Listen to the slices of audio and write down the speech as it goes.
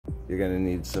You're gonna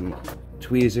need some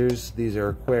tweezers. These are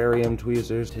aquarium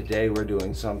tweezers. Today we're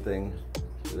doing something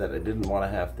that I didn't want to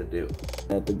have to do.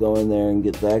 I have to go in there and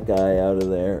get that guy out of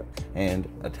there. And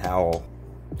a towel.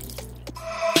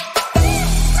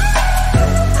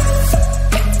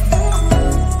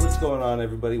 What's going on,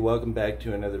 everybody? Welcome back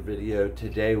to another video.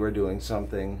 Today we're doing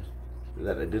something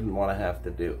that I didn't want to have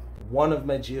to do. One of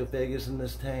my Geophagus in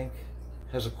this tank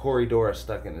has a corydora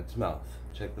stuck in its mouth.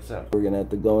 Check this out. We're gonna have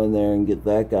to go in there and get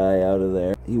that guy out of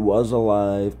there. He was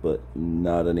alive, but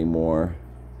not anymore.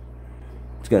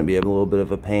 It's gonna be a little bit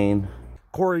of a pain.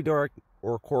 Corydora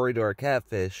or corydora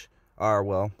catfish are,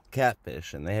 well,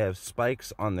 catfish, and they have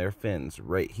spikes on their fins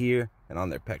right here and on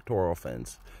their pectoral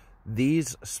fins.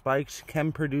 These spikes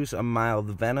can produce a mild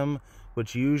venom,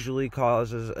 which usually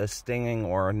causes a stinging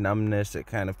or a numbness. It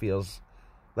kind of feels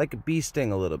like a bee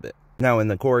sting a little bit. Now, when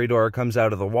the corydora comes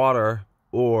out of the water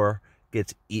or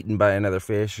gets eaten by another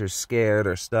fish or scared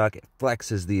or stuck, it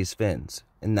flexes these fins.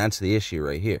 And that's the issue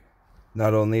right here.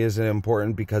 Not only is it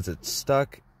important because it's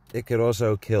stuck, it could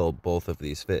also kill both of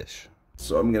these fish.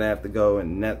 So I'm gonna have to go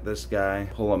and net this guy,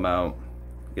 pull him out,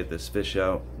 get this fish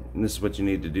out, and this is what you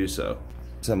need to do so.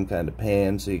 Some kind of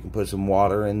pan so you can put some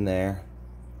water in there.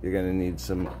 You're gonna need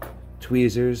some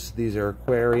tweezers. These are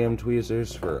aquarium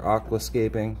tweezers for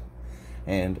aquascaping,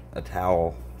 and a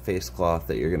towel, face cloth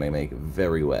that you're gonna make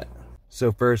very wet.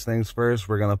 So first things first,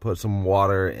 we're gonna put some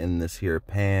water in this here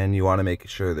pan. You wanna make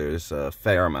sure there's a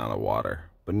fair amount of water,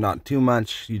 but not too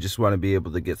much. You just wanna be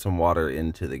able to get some water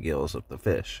into the gills of the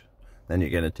fish. Then you're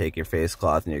gonna take your face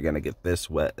cloth and you're gonna get this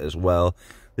wet as well.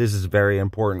 This is very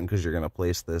important because you're gonna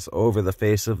place this over the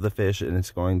face of the fish and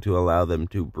it's going to allow them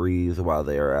to breathe while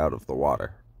they are out of the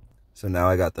water. So now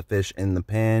I got the fish in the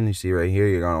pan. You see right here,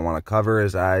 you're gonna wanna cover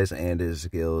his eyes and his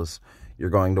gills. You're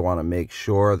going to want to make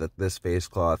sure that this face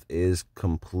cloth is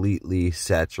completely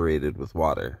saturated with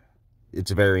water. It's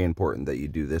very important that you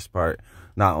do this part.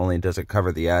 Not only does it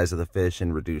cover the eyes of the fish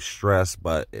and reduce stress,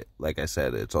 but like I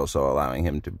said, it's also allowing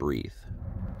him to breathe.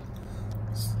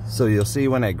 So you'll see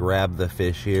when I grab the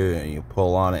fish here and you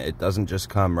pull on it, it doesn't just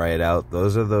come right out.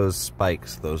 Those are those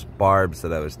spikes, those barbs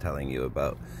that I was telling you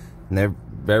about. And they're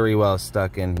very well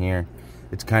stuck in here.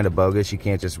 It's kind of bogus. You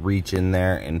can't just reach in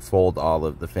there and fold all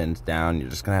of the fins down. You're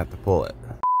just gonna have to pull it.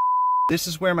 This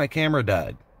is where my camera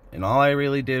died, and all I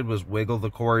really did was wiggle the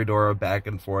corydora back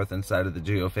and forth inside of the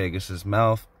Geophagus's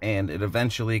mouth, and it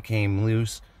eventually came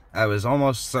loose. I was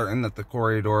almost certain that the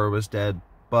corydora was dead,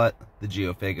 but the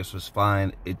Geophagus was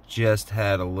fine. It just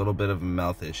had a little bit of a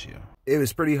mouth issue. It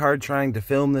was pretty hard trying to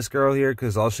film this girl here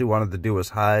because all she wanted to do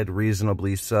was hide,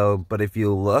 reasonably so. But if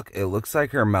you look, it looks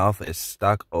like her mouth is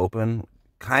stuck open,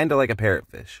 kind of like a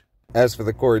parrotfish. As for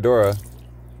the corydora,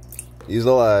 he's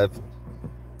alive.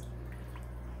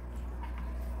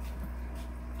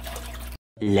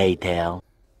 Later.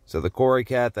 So the cory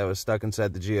cat that was stuck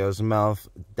inside the Geo's mouth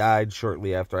died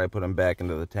shortly after I put him back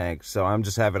into the tank. So I'm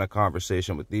just having a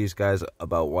conversation with these guys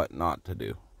about what not to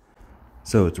do.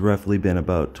 So it's roughly been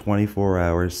about 24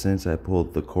 hours since I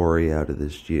pulled the cory out of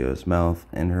this Geo's mouth,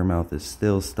 and her mouth is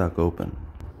still stuck open.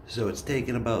 So it's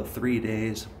taken about 3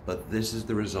 days, but this is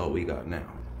the result we got now.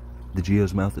 The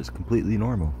Geo's mouth is completely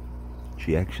normal.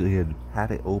 She actually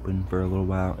had it open for a little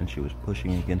while and she was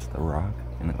pushing against the rock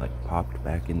and it like popped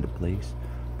back into place.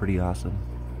 Pretty awesome.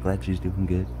 Glad she's doing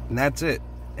good. And that's it.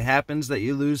 It happens that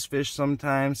you lose fish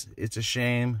sometimes. It's a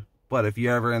shame. But if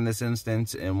you're ever in this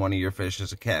instance and one of your fish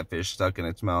is a catfish stuck in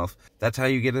its mouth, that's how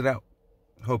you get it out.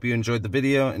 Hope you enjoyed the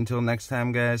video. Until next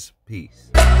time, guys.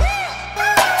 Peace.